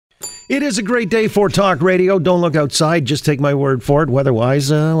It is a great day for talk radio. Don't look outside. Just take my word for it. Weather-wise,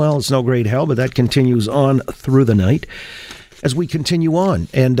 well, it's no great hell, but that continues on through the night as we continue on.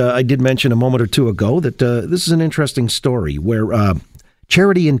 And I did mention a moment or two ago that this is an interesting story where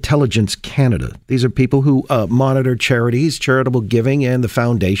Charity Intelligence Canada, these are people who monitor charities, charitable giving, and the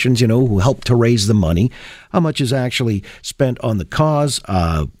foundations, who help to raise the money. How much is actually spent on the cause?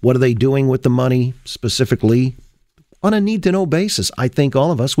 What are they doing with the money specifically? On a need-to-know basis, I think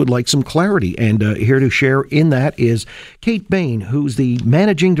all of us would like some clarity. And here to share in that is Kate Bahen, who's the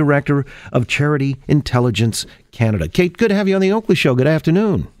Managing Director of Charity Intelligence Canada. Kate, good to have you on the Oakley Show. Good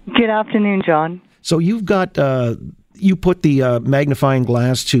afternoon. Good afternoon, John. So you've got, you put the magnifying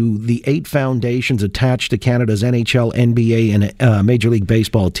glass to the 8 foundations attached to Canada's NHL, NBA, and Major League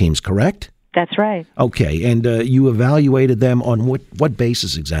Baseball teams, correct? That's right. Okay, and you evaluated them on what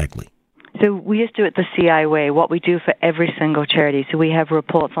basis exactly? So we just do it the CI way, what we do for every single charity. So we have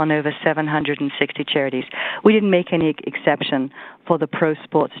reports on over 760 charities. We didn't make any exception for the pro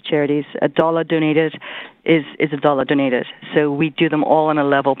sports charities. A dollar donated is a dollar donated. So we do them all on a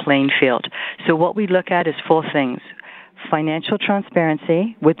level playing field. So what we look at is 4 things. Financial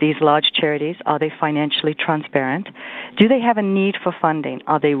transparency with these large charities. Are they financially transparent? Do they have a need for funding?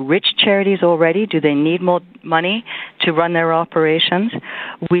 Are they rich charities already? Do they need more money to run their operations?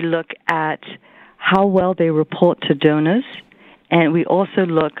 We look at how well they report to donors. And we also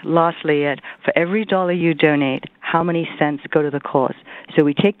look, lastly, at for every dollar you donate, how many cents go to the cause. So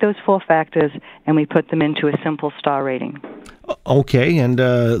we take those 4 factors and we put them into a simple star rating. Okay, and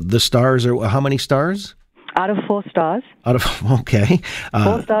the stars are, how many stars? Out of 4 stars. Okay.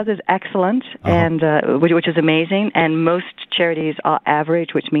 4 stars is excellent, and which is amazing, and most charities are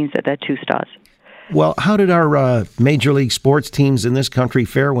average, which means that they're 2 stars. Well, how did our Major League sports teams in this country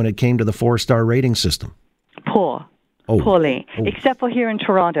fare when it came to the 4-star rating system? Poorly, except for here in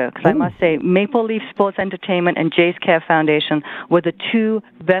Toronto, because I must say Maple Leaf Sports Entertainment and Jays Care Foundation were the 2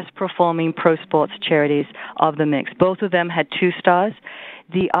 best-performing pro sports charities of the mix. Both of them had 2 stars.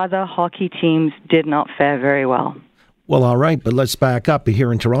 The other hockey teams did not fare very well. Well, all right, but let's back up.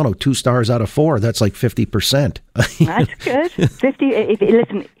 Here in Toronto, 2 stars out of 4, that's like 50%. That's good. 50.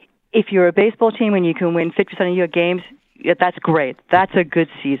 Listen, if you're a baseball team and you can win 50% of your games, that's great. That's a good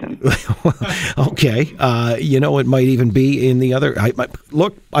season. Okay. It might even be in the other.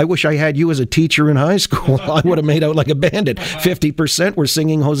 Look, I wish I had you as a teacher in high school. I would have made out like a bandit. 50% were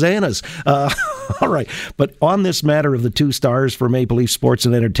singing hosannas. All right. But on this matter of the 2 stars for Maple Leaf Sports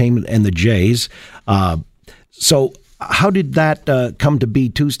and Entertainment and the Jays, so how did that come to be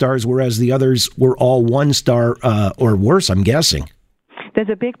 2 stars, whereas the others were all 1 star or worse, I'm guessing? There's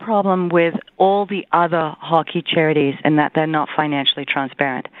a big problem with all the other hockey charities in that they're not financially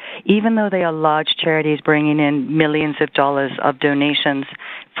transparent. Even though they are large charities bringing in millions of dollars of donations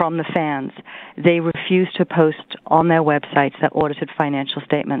from the fans, they refuse to post on their websites their audited financial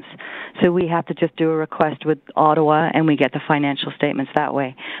statements. So we have to just do a request with Ottawa, and we get the financial statements that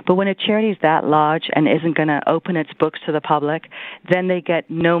way. But when a charity is that large and isn't going to open its books to the public, then they get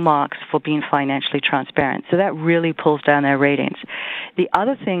no marks for being financially transparent. So that really pulls down their ratings. The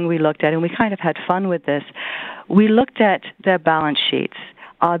other thing we looked at, and we kind of had fun with this, we looked at their balance sheets.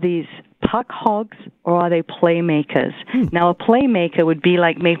 Are these puck hogs or are they playmakers? Now, a playmaker would be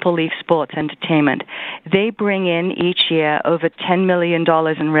like Maple Leaf Sports Entertainment. They bring in each year over $10 million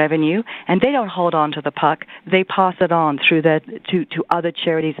in revenue, and they don't hold on to the puck. They pass it on through to other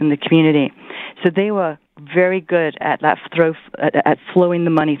charities in the community. So they were very good at at flowing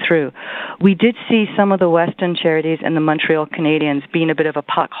the money through. We did see some of the Western charities and the Montreal Canadiens being a bit of a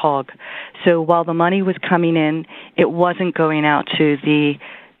puck hog. So while the money was coming in, it wasn't going out to the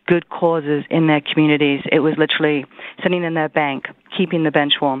good causes in their communities. It was literally sitting in their bank, keeping the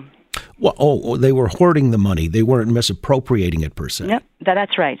bench warm. Well, they were hoarding the money. They weren't misappropriating it per se. Yep,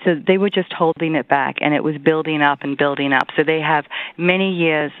 that's right. So they were just holding it back, and it was building up and building up. So they have many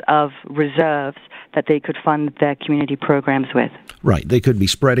years of reserves that they could fund their community programs with. Right. They could be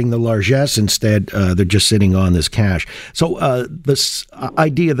spreading the largesse. Instead, they're just sitting on this cash. So this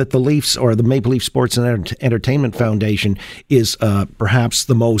idea that the Leafs or the Maple Leaf Sports and Entertainment Foundation is perhaps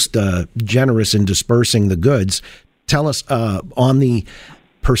the most generous in dispersing the goods. Tell us on the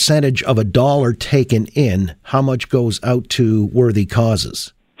percentage of $1 taken in, how much goes out to worthy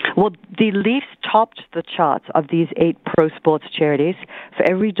causes? Well, the Leafs topped the charts of these 8 pro sports charities. For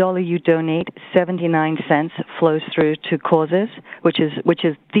every dollar you donate, 79 cents flows through to causes, which is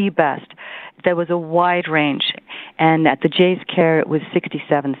the best. There was a wide range, and at the Jays Care, it was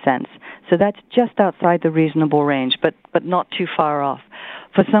 67 cents. So that's just outside the reasonable range, but not too far off.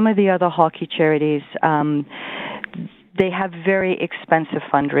 For some of the other hockey charities, they have very expensive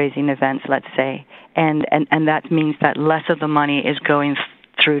fundraising events, let's say, and that means that less of the money is going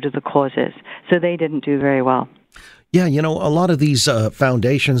through to the causes. So they didn't do very well. Yeah, a lot of these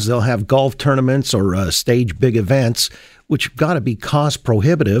foundations, they'll have golf tournaments or stage big events, which got to be cost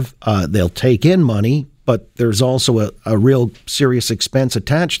prohibitive. They'll take in money, but there's also a real serious expense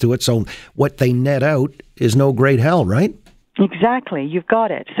attached to it. So what they net out is no great hell, right? Exactly. You've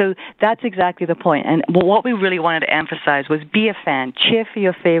got it. So that's exactly the point. And what we really wanted to emphasize was be a fan. Cheer for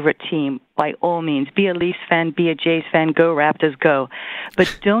your favorite team by all means. Be a Leafs fan, be a Jays fan, go Raptors, go.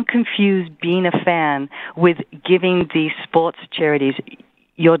 But don't confuse being a fan with giving these sports charities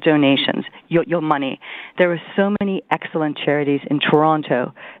your donations, your money. There are so many excellent charities in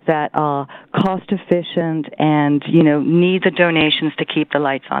Toronto that are cost efficient and, need the donations to keep the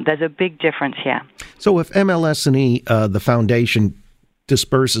lights on. There's a big difference here. So if MLS&E, the foundation,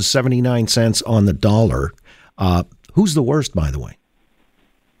 disperses 79 cents on the dollar, who's the worst, by the way?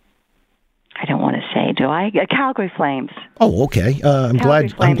 I don't want to say, do I? Calgary Flames. Oh, okay. I'm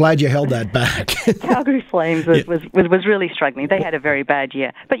glad you held that back. Calgary Flames was really struggling. They had a very bad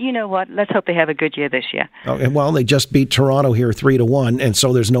year, but you know what? Let's hope they have a good year this year. Okay, well, they just beat Toronto here 3-1, and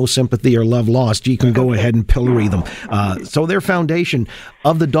so there's no sympathy or love lost. You can go ahead and pillory them. So their foundation,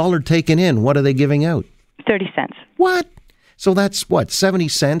 of the dollar taken in, what are they giving out? 30 cents. What? So that's, 70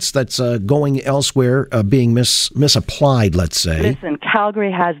 cents that's going elsewhere, being misapplied, let's say. Listen,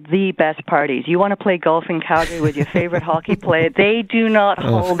 Calgary has the best parties. You want to play golf in Calgary with your favorite hockey player, they do not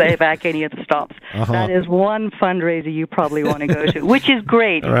hold back any of the stops. That is one fundraiser you probably want to go to, which is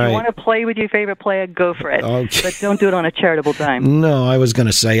great. If you want to play with your favorite player, go for it. Okay. But don't do it on a charitable dime. No, I was going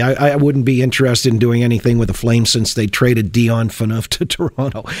to say, I wouldn't be interested in doing anything with the Flames since they traded Dion Phaneuf to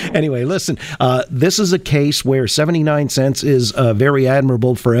Toronto. Anyway, listen, this is a case where 79 cents is very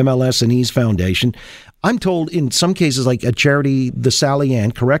admirable for MLS&E's foundation. I'm told in some cases, like a charity, the Sally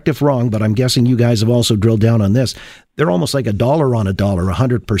Ann, correct if wrong, but I'm guessing you guys have also drilled down on this. They're almost like $1 on $1,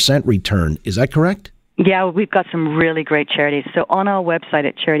 100% return. Is that correct? Yeah, we've got some really great charities. So on our website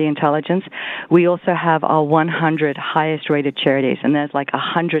at Charity Intelligence, we also have our 100 highest rated charities, and there's like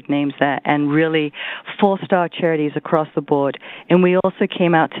 100 names there, and really 4-star charities across the board. And we also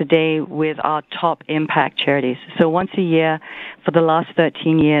came out today with our top impact charities. So once a year, for the last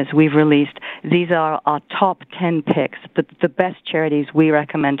 13 years, we've released, these are our top 10 picks, the best charities we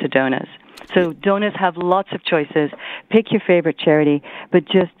recommend to donors. So donors have lots of choices. Pick your favorite charity, but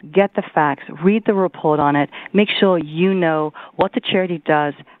just get the facts, read the report on it, make sure you know what the charity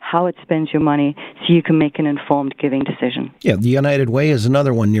does, how it spends your money, so you can make an informed giving decision. Yeah, the United Way is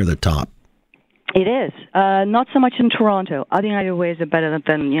another one near the top. It is. Not so much in Toronto. Other United Ways are better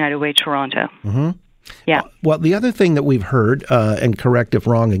than United Way Toronto. Mm-hmm. Yeah. Well, the other thing that we've heard, and correct if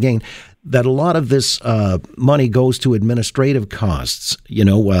wrong again, that a lot of this money goes to administrative costs,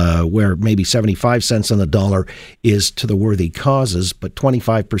 where maybe 75 cents on the dollar is to the worthy causes, but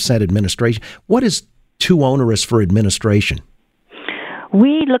 25% administration. What is too onerous for administration?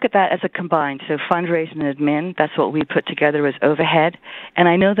 We look at that as a combined, so fundraising and admin, that's what we put together as overhead. And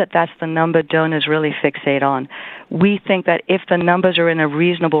I know that that's the number donors really fixate on. We think that if the numbers are in a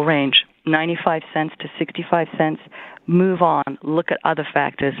reasonable range, 95 cents to 65 cents, move on, look at other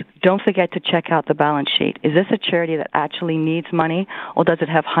factors. Don't forget to check out the balance sheet. Is this a charity that actually needs money, or does it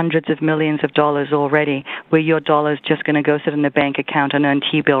have hundreds of millions of dollars already where your dollar is just going to go sit in a bank account and earn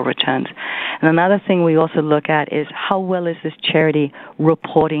T-bill returns? And another thing we also look at is how well is this charity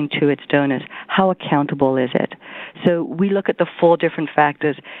reporting to its donors? How accountable is it? So we look at the 4 different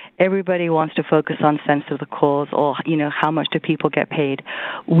factors. Everybody wants to focus on sense of the cause or, how much do people get paid.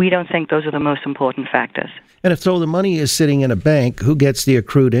 We don't think those are the most important factors. And if so, the money is sitting in a bank, who gets the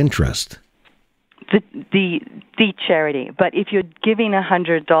accrued interest? The charity. But if you're giving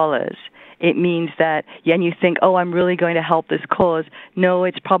 $100, it means that, and you think, I'm really going to help this cause. No,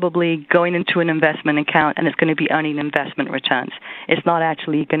 it's probably going into an investment account, and it's going to be earning investment returns. It's not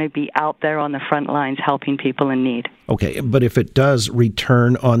actually going to be out there on the front lines helping people in need. Okay, but if it does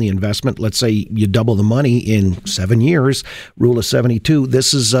return on the investment, let's say you double the money in 7 years, rule of 72,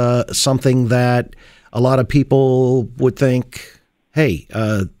 this is something that a lot of people would think, hey,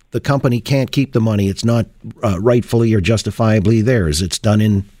 the company can't keep the money. It's not rightfully or justifiably theirs. It's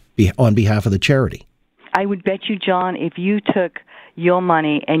done on behalf of the charity. I would bet you, John, if you took your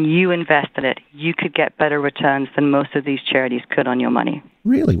money and you invested it, you could get better returns than most of these charities could on your money.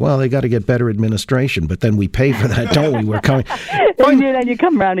 Really? Well, they got to get better administration, but then we pay for that, don't we? We're coming. Then you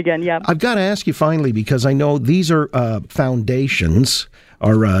come around again, yeah. I've got to ask you finally, because I know these are foundations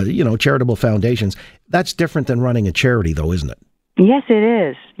or, charitable foundations. That's different than running a charity, though, isn't it? Yes, it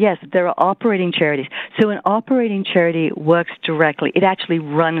is. Yes, there are operating charities. So an operating charity works directly. It actually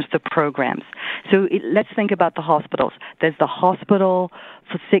runs the programs. So let's think about the hospitals. There's the Hospital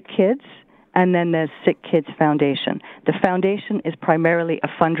for Sick Kids, and then there's Sick Kids Foundation. The foundation is primarily a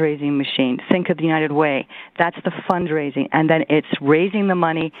fundraising machine. Think of the United Way. That's the fundraising, and then it's raising the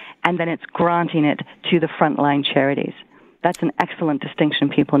money, and then it's granting it to the frontline charities. That's an excellent distinction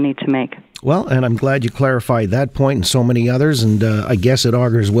people need to make. Well, and I'm glad you clarified that point and so many others, and I guess it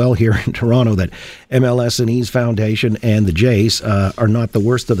augurs well here in Toronto that MLS&E's Foundation and the Jays are not the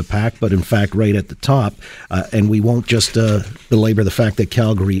worst of the pack, but in fact right at the top, and we won't just belabor the fact that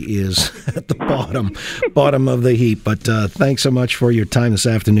Calgary is at the bottom of the heap. But thanks so much for your time this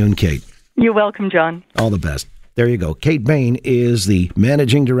afternoon, Kate. You're welcome, John. All the best. There you go. Kate Bahen is the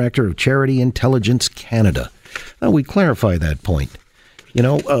Managing Director of Charity Intelligence Canada. We clarify that point. You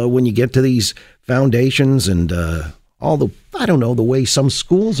know, when you get to these foundations and all the, the way some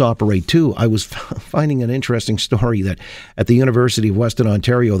schools operate too. I was finding an interesting story that at the University of Western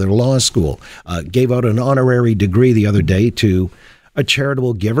Ontario, their law school gave out an honorary degree the other day to a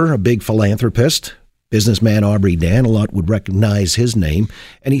charitable giver, a big philanthropist, businessman Aubrey Dan. A lot would recognize his name.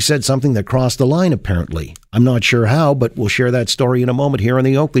 And he said something that crossed the line, apparently. I'm not sure how, but we'll share that story in a moment here on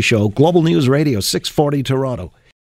The Oakley Show. Global News Radio, 640 Toronto.